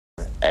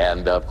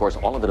And, of course,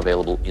 all of it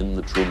available in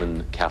the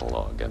Truman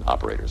catalog, and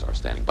operators are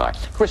standing by.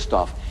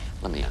 Christoph,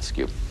 let me ask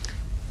you,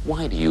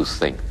 why do you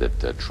think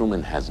that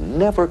Truman has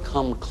never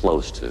come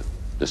close to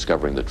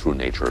discovering the true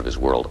nature of his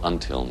world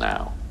until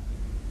now?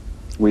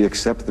 We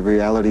accept the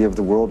reality of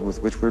the world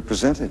with which we're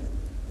presented.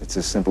 It's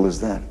as simple as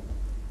that.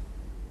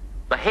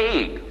 The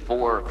Hague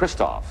for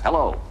Christoph.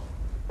 Hello.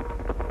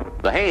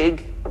 The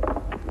Hague.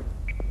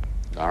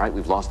 All right,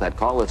 we've lost that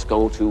call. Let's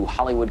go to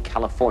Hollywood,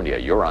 California.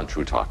 You're on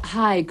True Talk.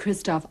 Hi,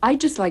 Christoph. I'd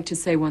just like to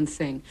say one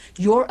thing.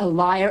 You're a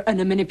liar and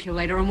a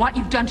manipulator, and what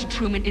you've done to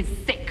Truman is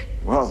sick.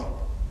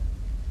 Well,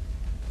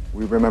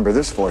 we remember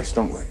this voice,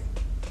 don't we?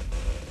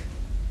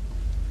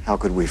 How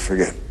could we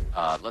forget?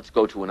 Let's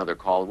go to another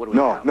call. What do we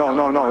have?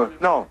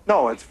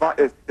 No. It's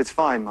fine. It's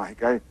fine,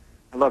 Mike. I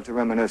love to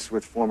reminisce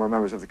with former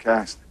members of the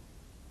cast.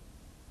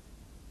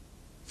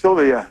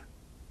 Sylvia,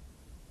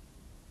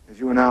 as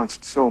you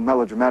announced so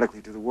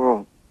melodramatically to the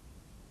world,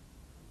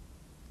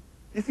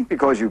 do you think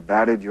because you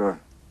batted your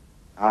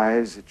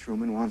eyes at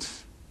Truman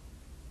once,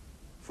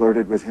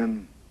 flirted with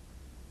him,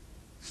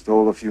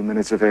 stole a few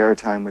minutes of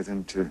airtime with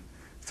him to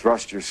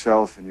thrust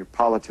yourself and your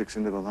politics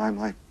into the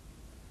limelight,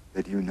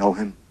 that you know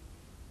him?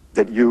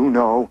 That you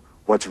know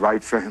what's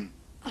right for him?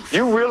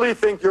 You really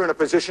think you're in a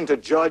position to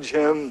judge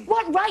him?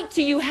 What right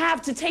do you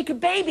have to take a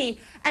baby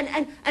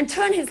and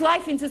turn his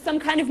life into some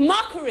kind of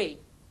mockery?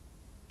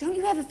 Don't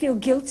you ever feel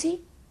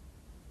guilty?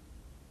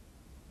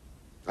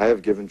 I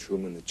have given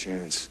Truman the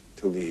chance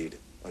to lead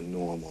a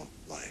normal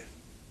life.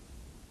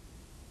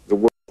 The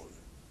world,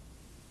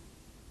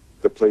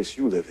 the place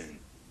you live in,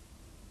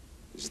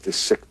 is the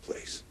sick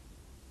place.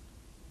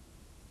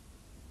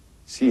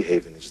 Sea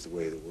Haven is the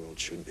way the world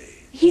should be.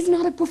 He's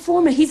not a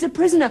performer. He's a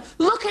prisoner.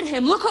 Look at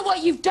him. Look at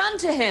what you've done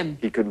to him.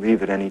 He could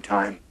leave at any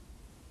time.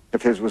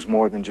 If his was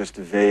more than just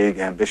a vague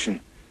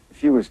ambition,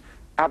 if he was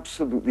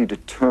absolutely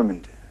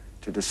determined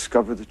to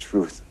discover the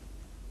truth,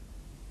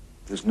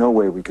 there's no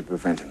way we could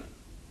prevent him.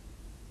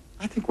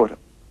 I think what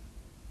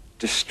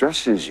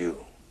distresses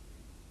you,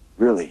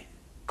 really,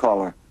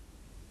 caller,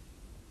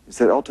 is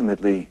that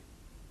ultimately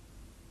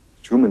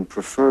Truman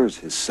prefers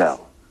his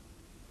cell,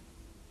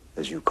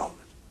 as you call it.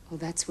 Oh,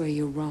 that's where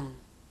you're wrong.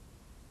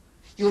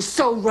 You're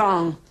so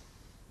wrong,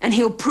 and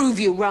he'll prove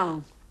you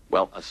wrong.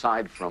 Well,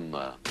 aside from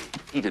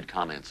heated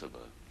comments of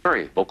a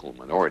very vocal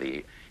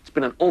minority, it's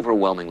been an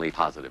overwhelmingly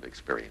positive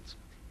experience.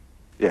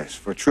 Yes,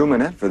 for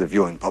Truman and for the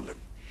viewing public.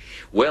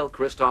 Well,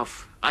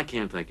 Christoph, I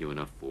can't thank you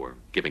enough for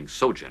giving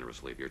so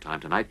generously of your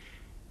time tonight.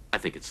 I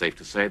think it's safe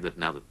to say that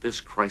now that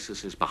this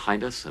crisis is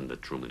behind us and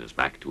that Truman is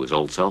back to his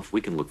old self,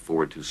 we can look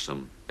forward to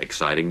some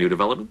exciting new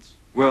developments.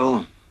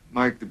 Well,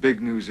 Mike, the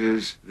big news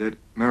is that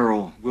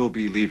Merrill will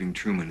be leaving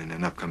Truman in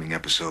an upcoming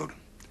episode,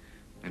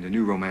 and a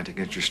new romantic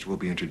interest will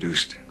be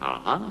introduced.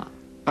 Uh-huh.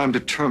 I'm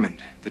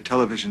determined that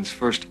television's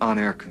first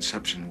on-air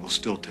conception will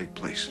still take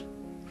place.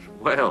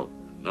 Well,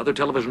 another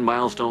television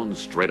milestone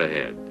straight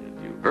ahead.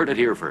 You heard it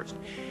here first.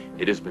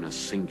 It has been a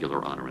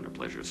singular honor and a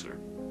pleasure, sir.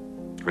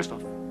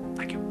 Christoph,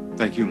 thank you.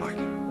 Thank you, Mike.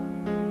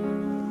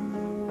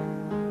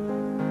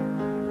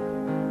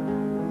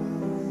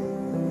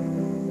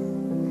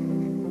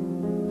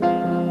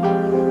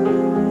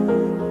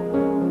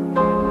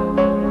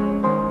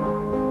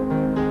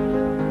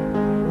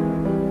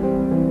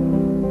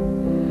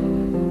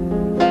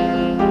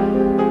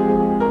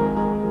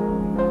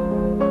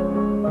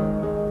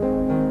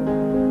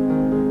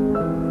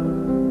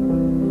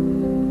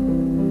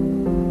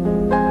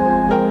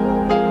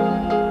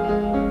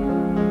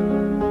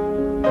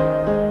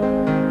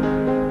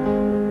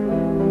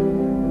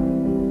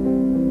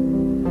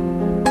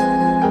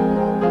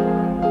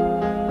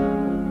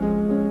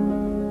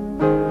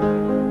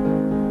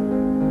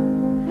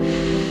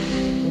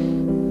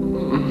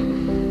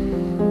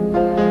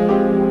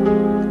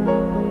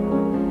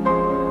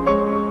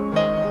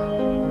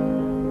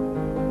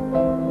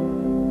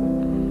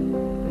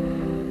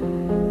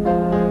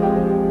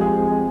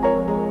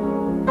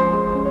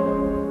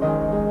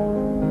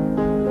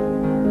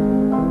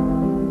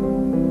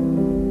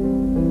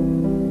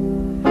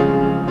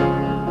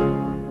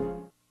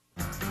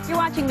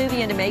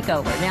 Movie and a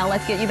Makeover. Now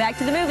let's get you back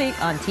to the movie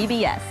on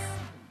TBS.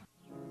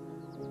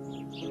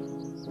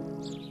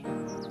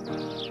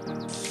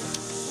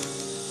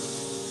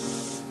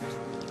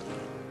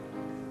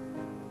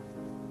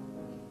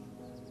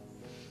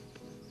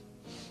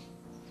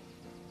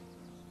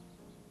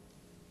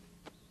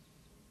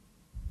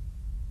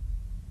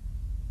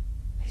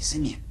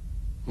 Isn't it?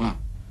 What?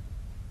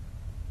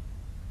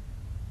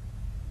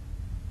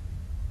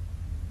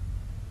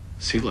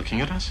 Is he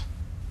looking at us?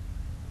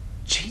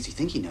 Jeez, you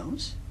think he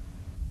knows?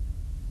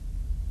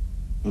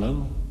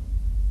 Hello?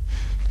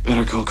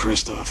 Better call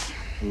Christoph.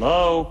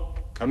 Hello?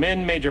 Come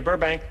in, Major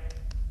Burbank.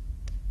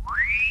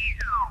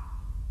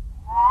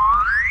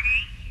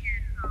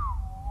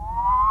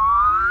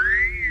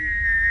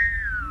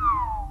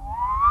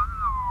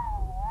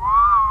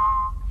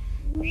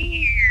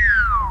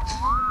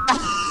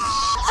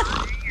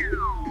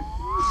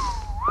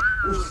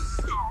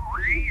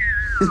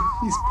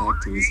 He's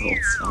back to his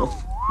old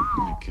self. Oh,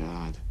 my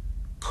God.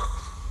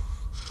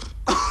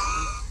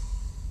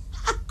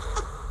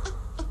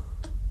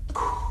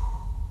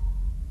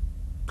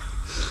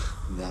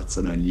 That's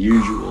an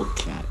unusual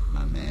cat,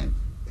 my man.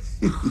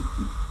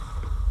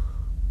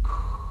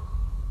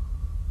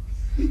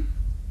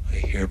 I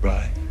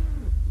hereby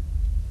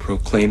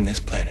proclaim this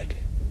planet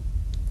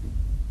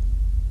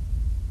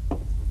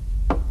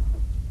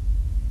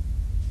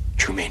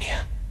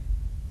Trumania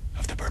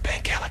of the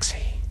Burbank Galaxy.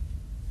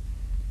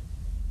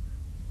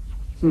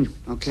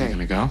 Okay. You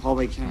gonna go?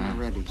 Hallway camera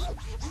ready.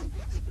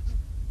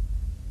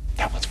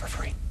 That one's for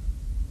free.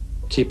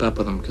 Keep up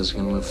with him because he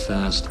can move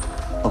fast.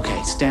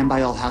 Okay, stand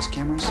by all house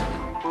cameras.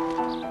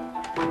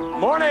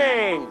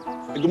 Morning!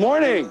 Good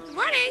morning.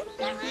 Morning.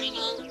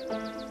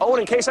 Oh,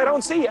 and in case I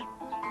don't see you.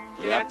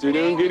 Good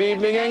afternoon, good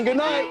evening, and good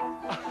night.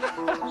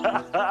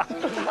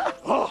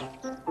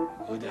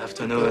 Good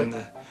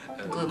afternoon.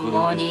 Good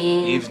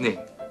morning. Evening.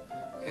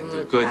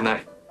 And good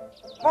night.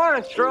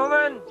 Morning,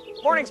 Truman.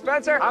 Morning,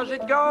 Spencer. How's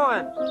it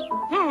going?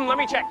 Let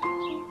me check.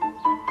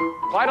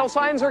 Vital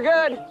signs are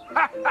good.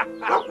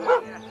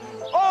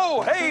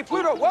 Oh, hey,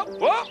 Pluto. Whoop,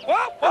 whoop,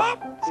 whoop, whoop.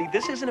 See,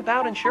 this isn't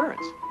about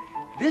insurance.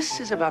 This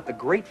is about the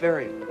great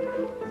variable.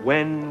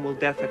 When will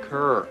death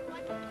occur?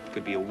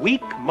 Could be a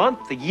week,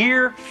 month, a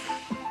year.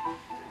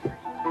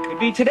 Could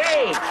be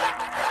today.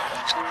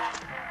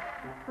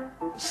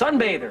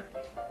 Sunbather,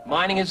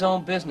 minding his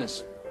own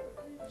business.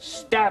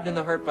 Stabbed in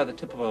the heart by the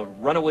tip of a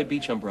runaway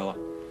beach umbrella.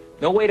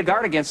 No way to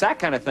guard against that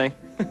kind of thing.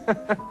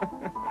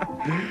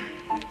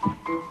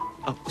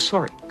 Oh,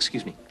 sorry,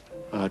 excuse me.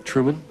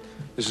 Truman,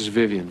 this is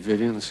Vivian.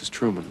 Vivian, this is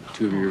Truman. The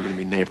two of you are going to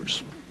be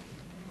neighbors.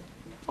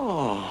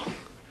 Oh.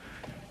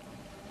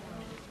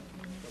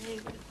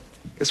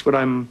 Guess what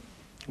I'm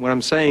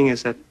saying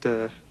is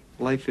that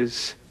life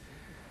is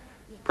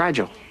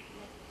fragile.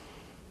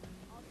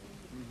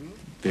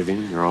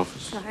 Vivian, your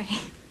office. Sorry.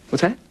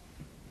 What's that?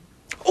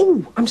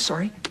 Oh, I'm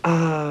sorry.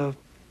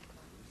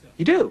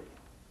 You do?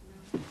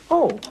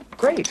 Oh,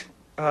 great.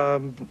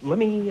 Let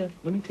me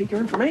take your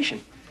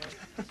information.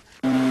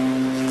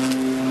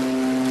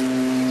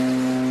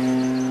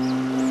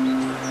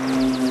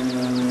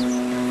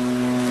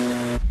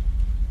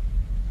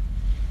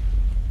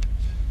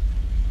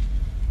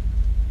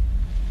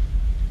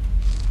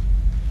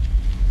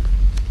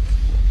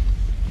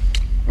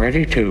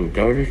 Ready to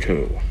go to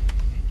two.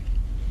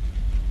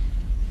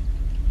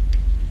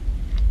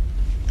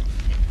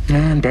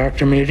 And back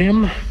to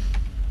medium.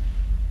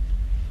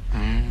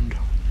 And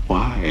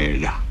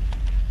wide.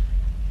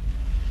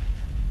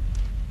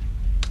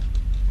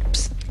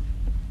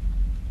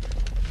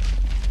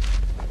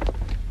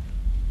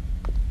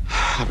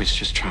 I was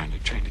just trying to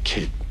train the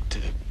kid to...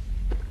 Never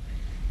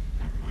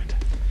mind.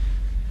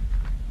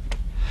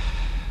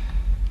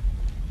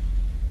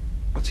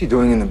 What's he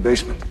doing in the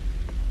basement?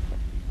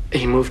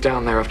 He moved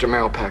down there after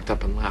Meryl packed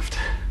up and left.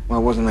 Why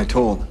wasn't I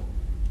told?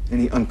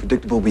 Any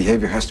unpredictable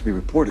behavior has to be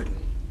reported.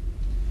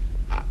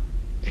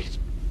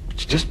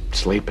 He's just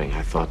sleeping,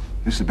 I thought.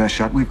 This is the best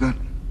shot we've got?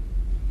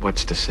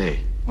 What's to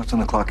say? What's on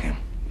the clock cam?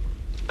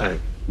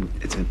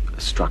 It's an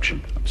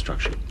obstruction.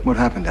 What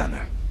happened down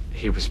there?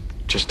 He was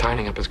just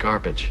tidying up his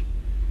garbage.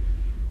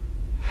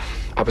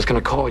 I was gonna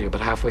call you, but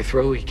halfway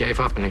through, he gave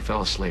up and he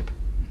fell asleep.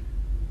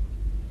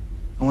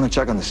 I want to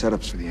check on the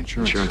setups for the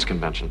insurance. Insurance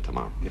convention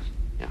tomorrow. Yes.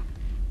 Yeah.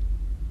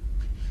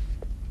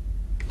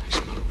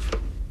 Nice move.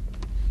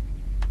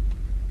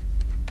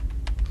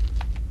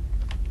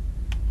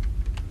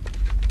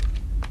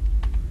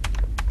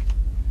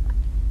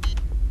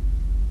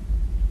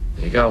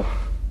 There you go.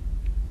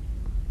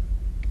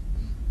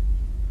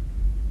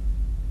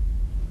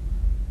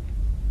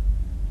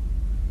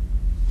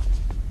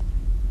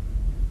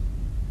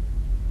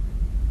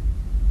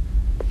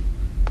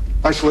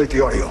 Isolate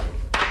the audio.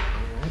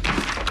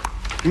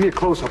 Give me a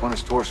close-up on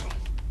his torso.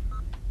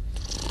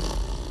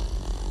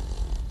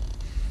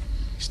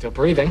 He's still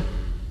breathing.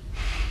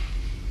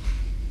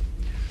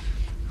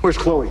 Where's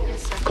Chloe?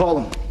 Call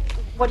him.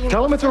 What do you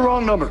Tell him it's the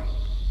wrong number.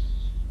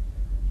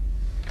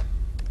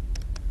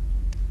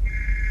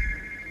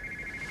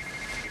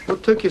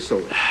 What took you so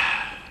long?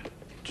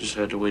 Just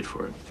had to wait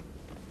for it.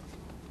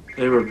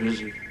 They were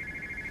busy.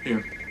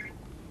 Here.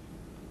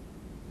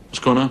 What's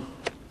going on?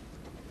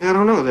 I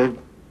don't know.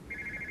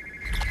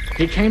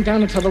 He came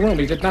down into the room.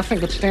 He did nothing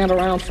but stand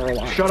around for a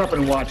while. Shut up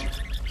and watch.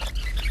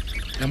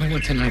 Then we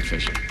went to night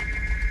fishing.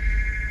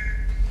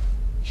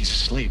 He's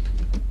asleep.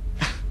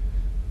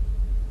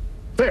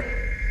 There.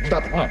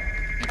 Stop it. Oh,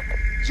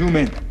 Zoom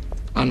in.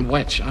 on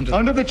which?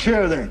 Under the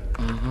chair there.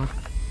 Uh-huh.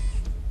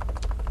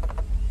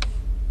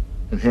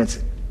 Enhance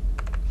it.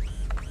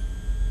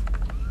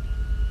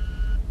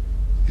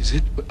 Is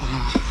it?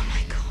 Oh,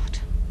 my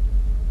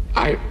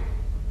God.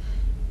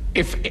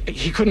 If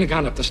he couldn't have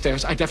gone up the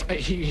stairs,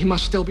 he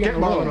must still be in Get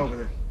the room. Marlon over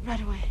there.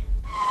 Right away.